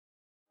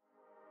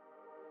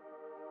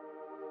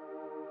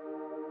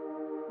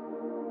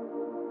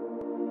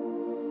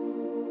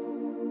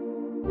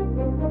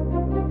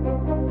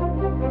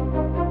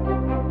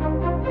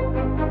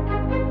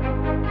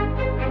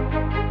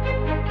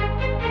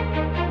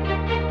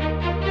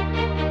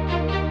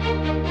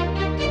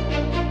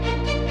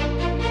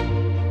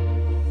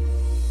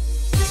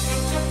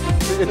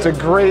it's a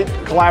great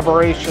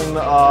collaboration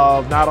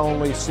of not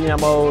only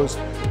CMOs,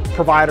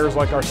 providers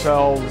like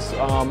ourselves,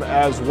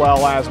 as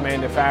well as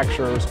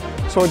manufacturers.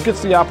 So it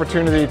gets the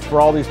opportunity for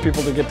all these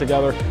people to get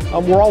together.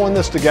 We're all in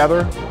this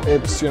together.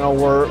 It's,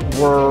 we're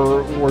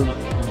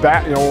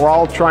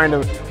all trying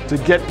to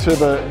get to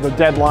the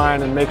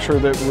deadline and make sure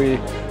that we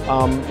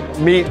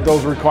meet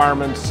those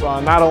requirements,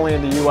 not only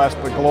in the US,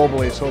 but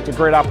globally. So it's a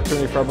great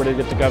opportunity for everybody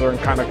to get together and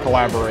kind of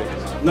collaborate.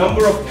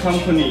 Number of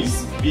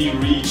companies we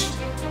reached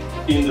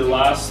in the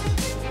last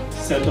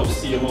set of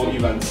CMO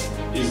events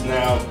is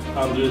now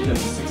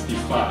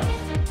 165.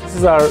 This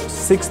is our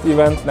 6th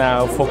event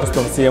now focused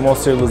on CMO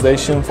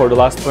serialization for the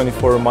last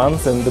 24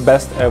 months, and the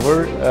best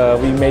ever.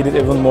 We made it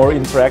even more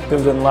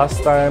interactive than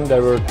last time.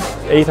 There were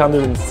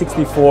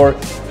 864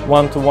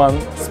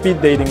 one-to-one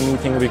speed dating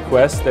meeting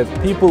requests that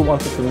people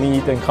wanted to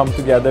meet and come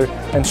together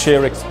and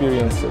share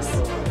experiences.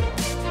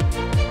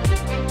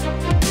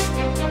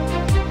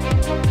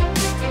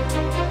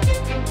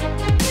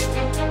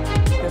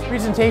 The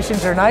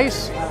presentations are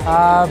nice,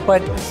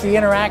 but it's the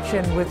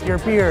interaction with your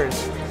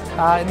peers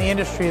in the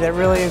industry that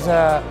really is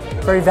a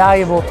very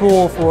valuable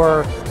tool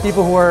for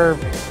people who are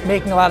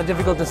making a lot of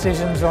difficult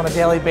decisions on a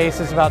daily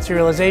basis about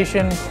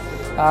serialization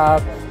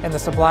and the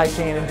supply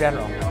chain in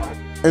general.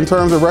 In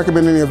terms of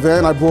recommending the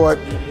event, I brought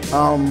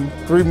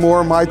 3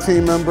 more of my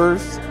team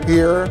members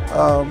here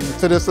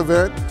to this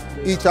event.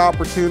 Each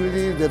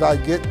opportunity that I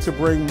get to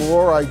bring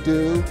more, I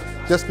do,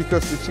 just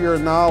because the sheer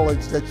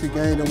knowledge that you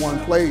gain in one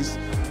place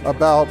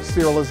about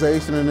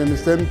serialization and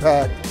its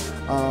impact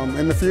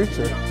in the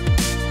future.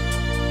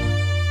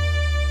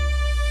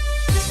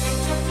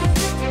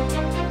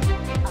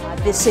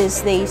 This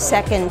is the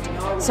second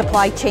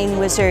Supply Chain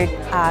Wizard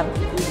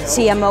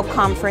CMO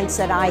conference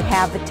that I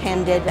have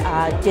attended.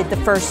 Did the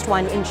first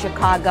one in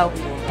Chicago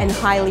and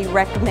highly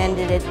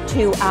recommended it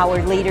to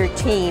our leader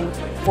team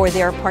for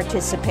their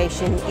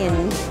participation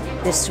in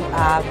this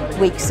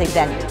week's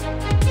event.